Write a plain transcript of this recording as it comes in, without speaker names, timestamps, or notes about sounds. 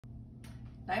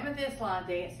Name of this line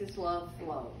dance is Love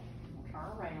Flow. Turn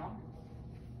around.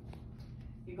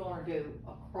 You're going to do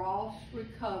a cross,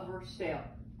 recover,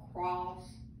 step, cross,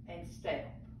 and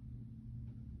step.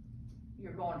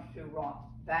 You're going to rock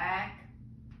back,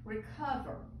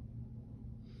 recover,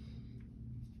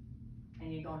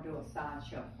 and you're going to do a side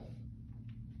shuffle.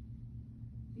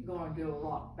 You're going to do a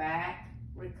rock back,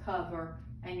 recover,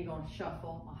 and you're going to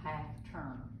shuffle a half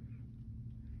turn.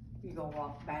 You're going to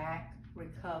rock back,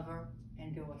 recover,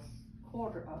 and do a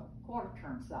quarter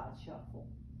turn side shuffle.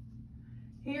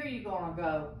 Here you're going to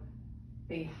go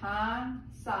behind,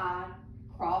 side,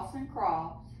 cross and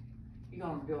cross. You're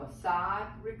going to do a side,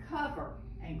 recover,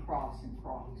 and cross and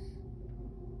cross.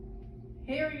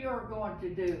 Here you're going to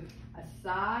do a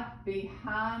side,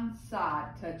 behind,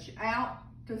 side, touch out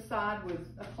to side with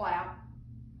a clap.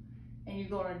 And you're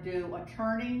going to do a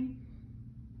turning,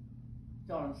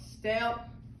 you're going to step,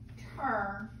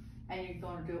 turn, and you're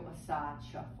going to do a side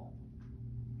shuffle.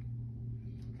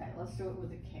 Okay, let's do it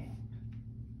with a count.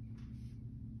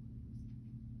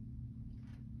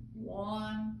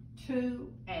 1,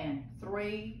 2, and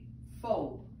 3,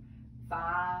 4,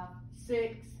 5,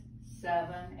 6,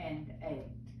 7, and 8.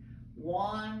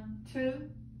 1, 2,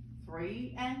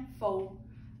 3, and 4,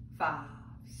 5,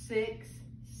 6,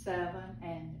 7,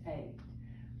 and 8.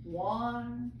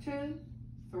 1, 2,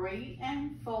 3,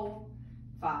 and 4,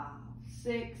 5,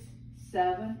 6,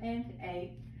 7, and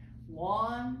 8.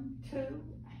 1, 2,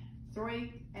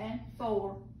 3, and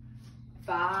 4,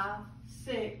 5,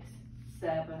 6,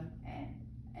 7, and